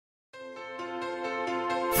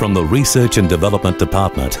From the Research and Development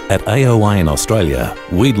Department at AOI in Australia,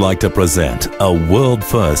 we'd like to present a world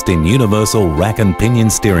first in universal rack and pinion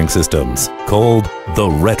steering systems called the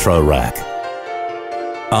RetroRack.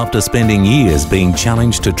 After spending years being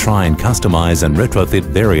challenged to try and customize and retrofit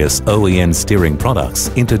various OEM steering products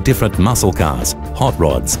into different muscle cars, hot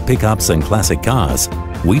rods, pickups and classic cars,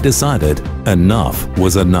 we decided enough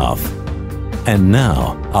was enough. And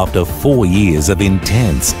now, after 4 years of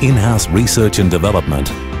intense in-house research and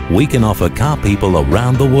development, we can offer car people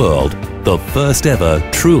around the world the first ever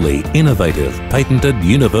truly innovative patented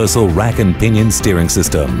universal rack and pinion steering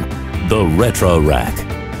system, the RetroRack.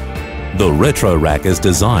 The RetroRack is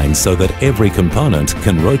designed so that every component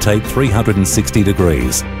can rotate 360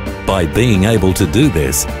 degrees. By being able to do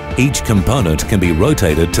this, each component can be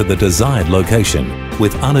rotated to the desired location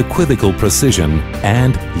with unequivocal precision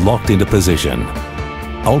and locked into position.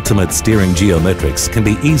 Ultimate steering geometrics can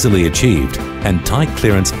be easily achieved, and tight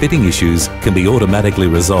clearance fitting issues can be automatically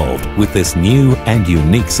resolved with this new and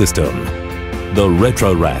unique system. The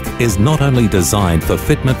RetroRack is not only designed for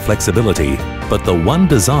fitment flexibility, but the one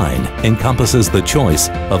design encompasses the choice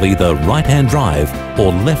of either right-hand drive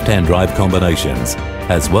or left-hand drive combinations,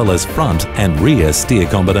 as well as front and rear steer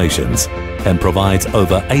combinations, and provides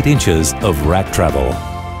over 8 inches of rack travel.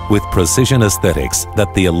 With precision aesthetics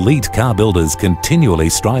that the elite car builders continually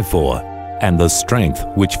strive for, and the strength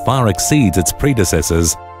which far exceeds its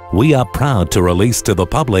predecessors, we are proud to release to the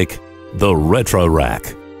public the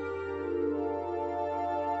RetroRack.